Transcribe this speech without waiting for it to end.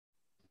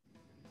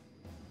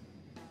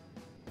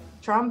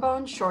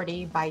Trombone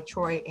Shorty by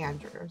Troy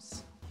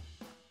Andrews.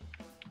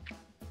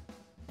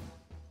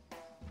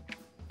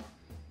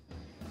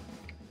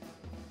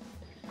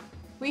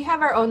 We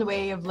have our own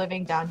way of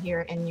living down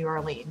here in New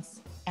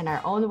Orleans, and our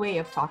own way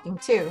of talking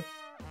too.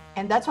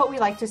 And that's what we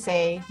like to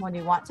say when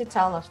we want to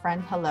tell a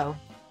friend hello.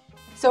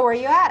 So where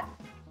you at?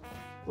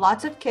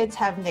 Lots of kids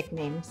have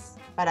nicknames,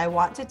 but I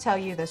want to tell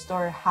you the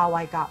story of how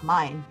I got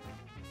mine.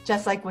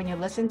 Just like when you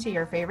listen to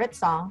your favorite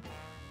song,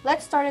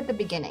 let's start at the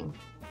beginning,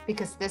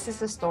 because this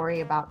is a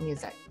story about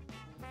music.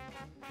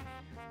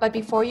 But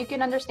before you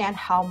can understand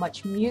how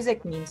much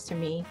music means to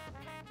me,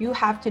 you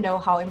have to know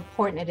how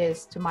important it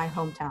is to my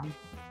hometown,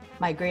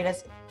 my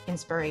greatest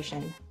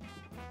inspiration.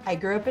 I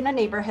grew up in a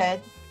neighborhood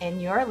in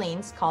New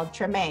Orleans called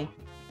Trombone.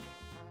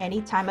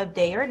 Any time of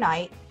day or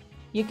night,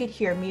 you could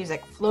hear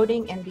music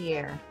floating in the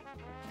air.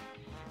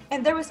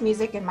 And there was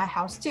music in my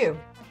house too.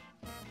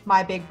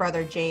 My big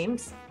brother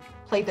James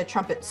played the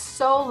trumpet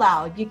so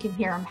loud you can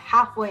hear him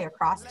halfway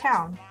across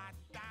town.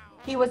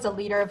 He was the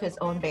leader of his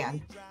own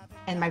band,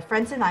 and my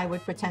friends and I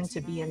would pretend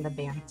to be in the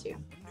band too.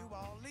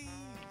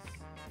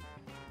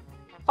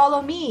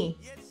 "Follow me,"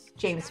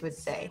 James would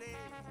say.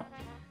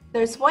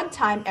 There's one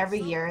time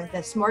every year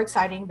that's more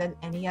exciting than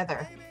any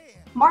other: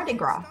 Mardi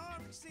Gras.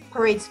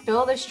 Parades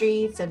fill the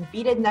streets and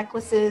beaded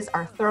necklaces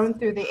are thrown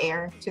through the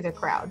air to the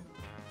crowd.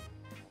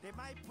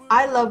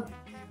 I love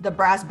the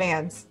brass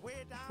bands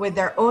with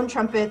their own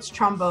trumpets,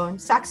 trombone,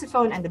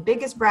 saxophone, and the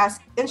biggest brass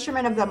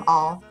instrument of them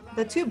all,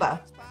 the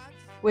tuba,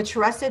 which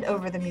rested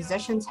over the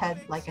musician's head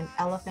like an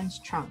elephant's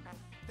trunk.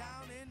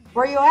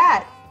 "Where you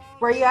at?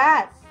 Where you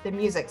at?" the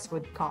musicians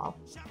would call.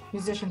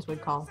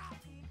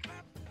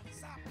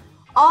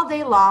 All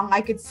day long, I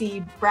could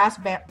see brass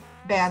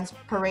bands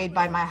parade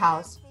by my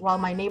house while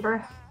my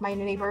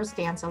neighbors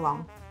dance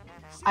along.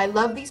 I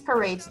love these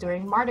parades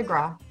during Mardi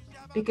Gras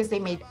because they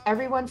made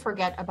everyone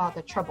forget about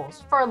the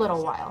troubles for a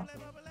little while.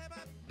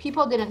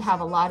 People didn't have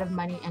a lot of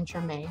money in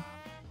Trombone,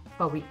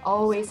 but we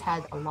always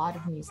had a lot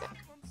of music.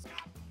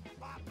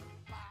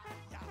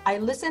 I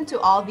listened to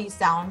all these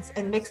sounds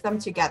and mixed them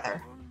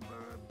together,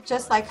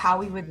 just like how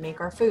we would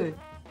make our food.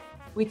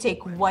 We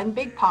take one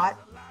big pot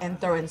and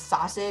throw in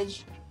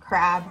sausage,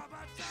 crab,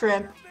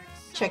 shrimp,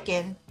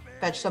 chicken,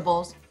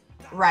 vegetables,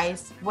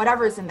 rice,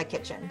 whatever's in the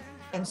kitchen,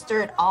 and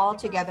stir it all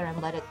together and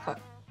let it cook.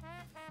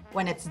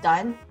 When it's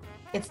done,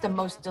 it's the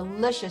most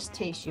delicious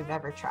taste you've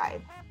ever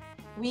tried.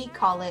 We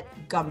call it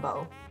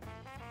gumbo,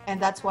 and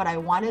that's what I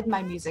wanted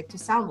my music to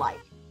sound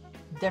like.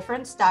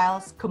 Different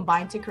styles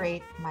combined to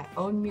create my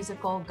own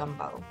musical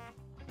gumbo.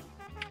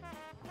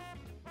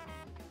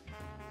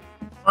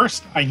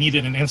 First, I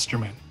needed an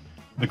instrument.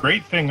 The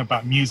great thing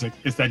about music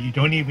is that you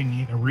don't even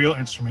need a real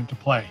instrument to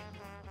play.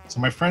 So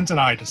my friends and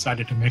I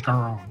decided to make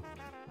our own.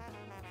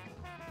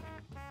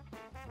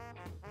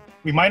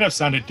 We might have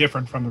sounded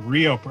different from the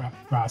Rio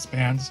brass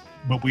bands,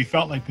 but we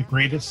felt like the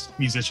greatest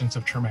musicians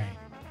of Trombone.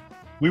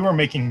 We were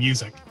making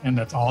music, and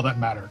that's all that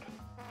mattered.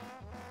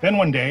 Then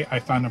one day, I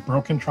found a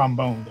broken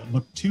trombone that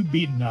looked too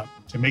beaten up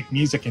to make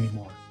music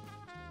anymore.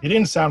 It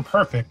didn't sound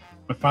perfect,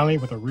 but finally,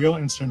 with a real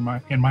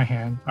instrument in my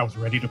hand, I was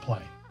ready to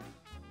play.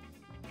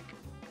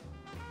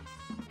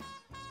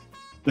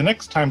 The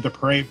next time the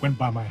parade went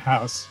by my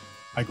house,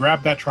 I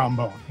grabbed that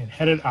trombone and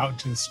headed out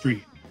to the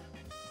street.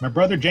 My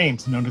brother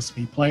James noticed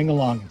me playing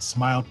along and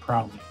smiled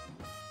proudly.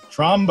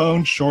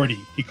 "Trombone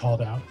Shorty," he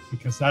called out,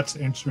 because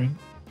the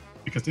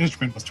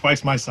instrument was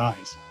twice my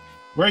size.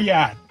 "Where you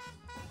at?"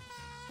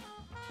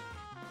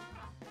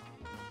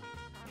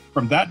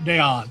 From that day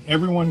on,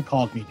 everyone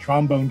called me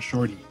Trombone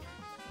Shorty.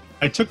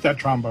 I took that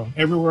trombone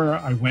everywhere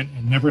I went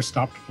and never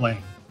stopped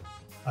playing.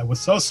 I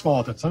was so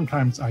small that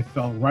sometimes I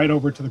fell right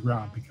over to the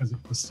ground because it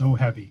was so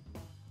heavy.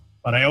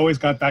 But I always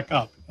got back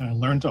up, and I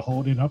learned to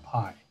hold it up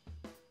high.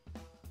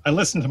 I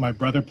listened to my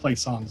brother play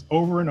songs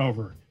over and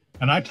over,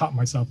 and I taught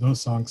myself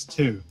those songs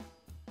too.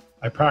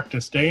 I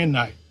practiced day and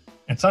night,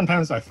 and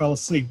sometimes I fell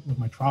asleep with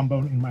my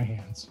trombone in my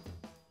hands.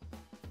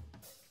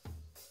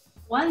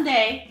 One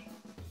day,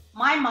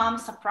 my mom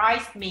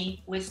surprised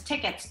me with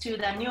tickets to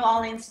the New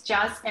Orleans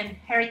Jazz and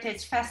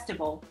Heritage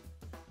Festival,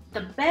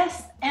 the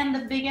best and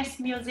the biggest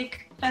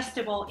music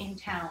festival in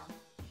town.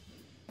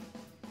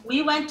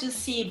 We went to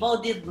see Bo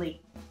Diddley,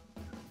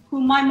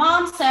 who my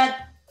mom said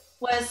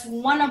was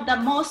one of the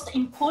most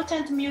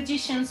important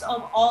musicians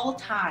of all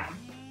time.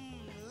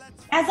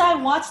 As I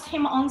watched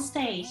him on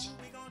stage,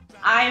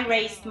 I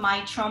raised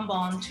my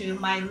trombone to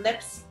my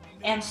lips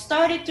and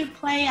started to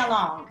play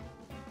along.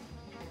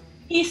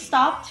 He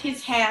stopped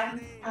his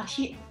band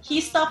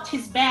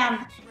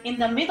in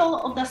the middle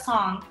of the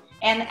song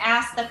and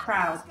asked the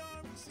crowd,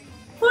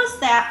 "Who's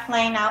that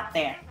playing out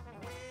there?"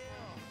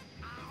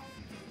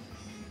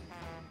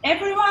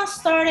 Everyone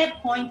started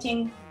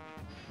pointing,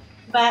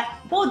 but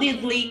Bo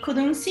Diddley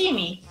couldn't see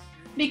me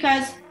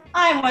because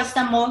I was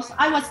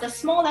the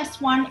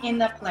smallest one in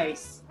the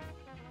place.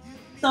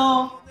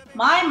 So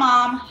my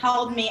mom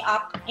held me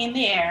up in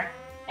the air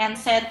and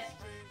said,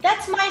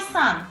 "That's my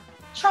son,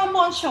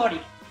 Trombone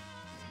Shorty."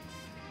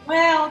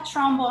 "Well,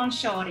 Trombone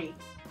Shorty,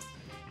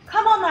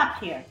 come on up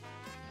here,"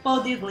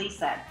 Bo Diddley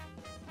said.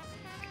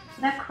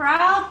 The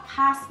crowd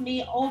passed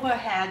me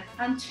overhead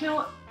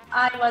until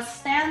I was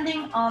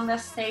standing on the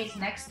stage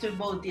next to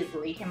Bo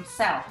Diddley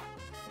himself.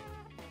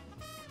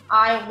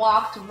 I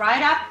walked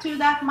right up to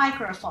that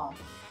microphone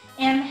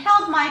and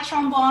held my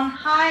trombone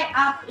high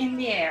up in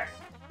the air,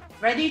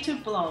 ready to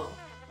blow.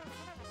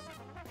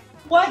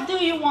 "What do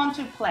you want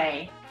to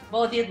play?"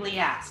 Bo Diddley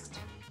asked.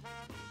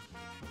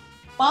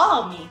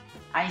 "Follow me,"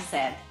 I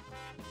said.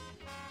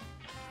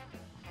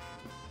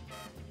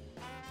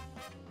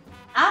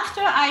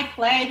 After I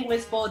played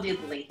with Bo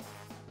Diddley,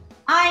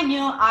 I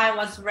knew I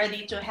was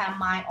ready to have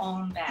my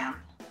own band.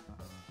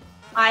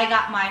 I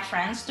got my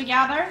friends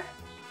together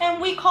and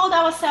we called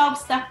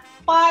ourselves the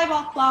 5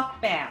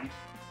 o'clock band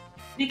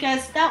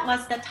because that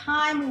was the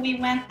time we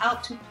went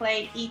out to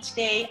play each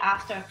day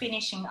after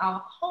finishing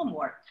our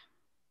homework.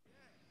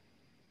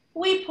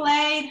 We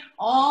played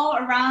all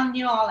around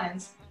New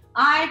Orleans.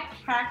 I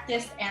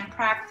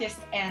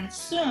practiced, and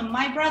soon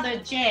my brother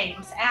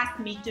James asked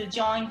me to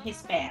join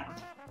his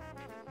band.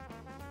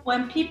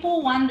 When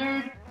people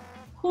wondered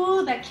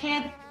who the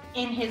kid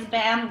in his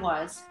band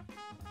was,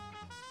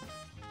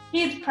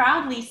 he'd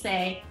proudly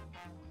say,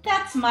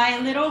 "That's my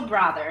little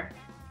brother,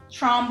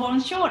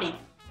 Trombone Shorty.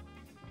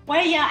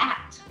 Where ya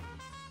at?"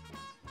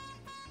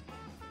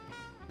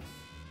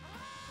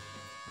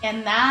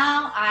 And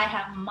now I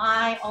have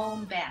my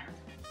own band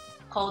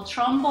called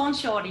Trombone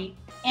Shorty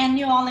and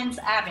New Orleans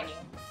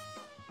Avenue,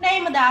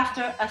 named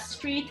after a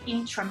street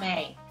in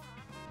Treme.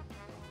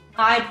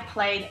 I've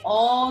played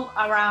all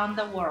around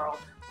the world,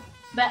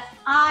 but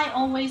I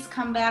always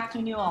come back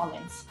to New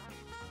Orleans.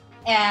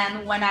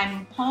 And when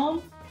I'm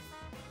home,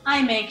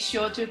 I make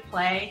sure to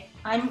play.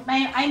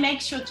 I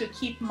make sure to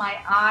keep my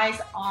eyes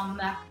on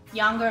the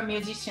younger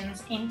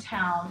musicians in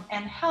town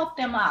and help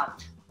them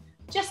out,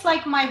 just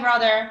like my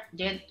brother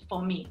did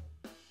for me.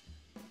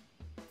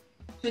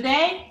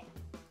 Today,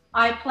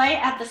 I play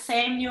at the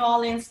same New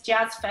Orleans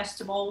Jazz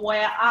Festival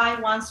where I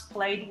once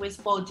played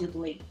with Bo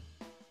Diddley.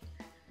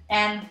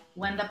 And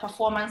when the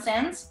performance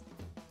ends,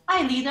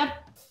 I lead a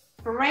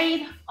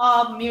parade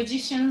of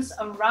musicians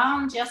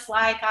around just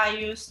like I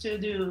used to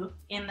do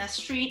in the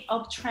street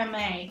of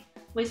Treme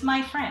with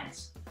my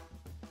friends.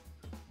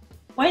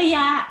 "Where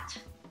ya at?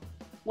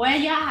 Where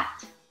ya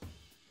at?"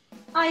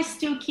 I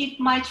still keep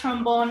my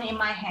trombone in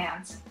my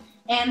hands,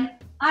 and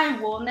I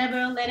will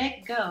never let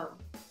it go.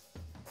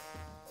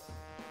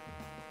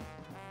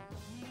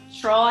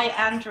 Troy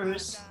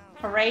Andrews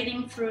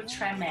parading through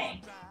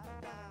Treme.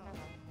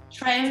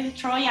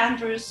 Troy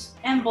Andrews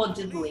and Bo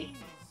Diddley.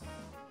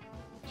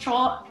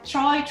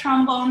 Troy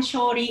Trombone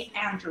Shorty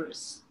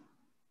Andrews.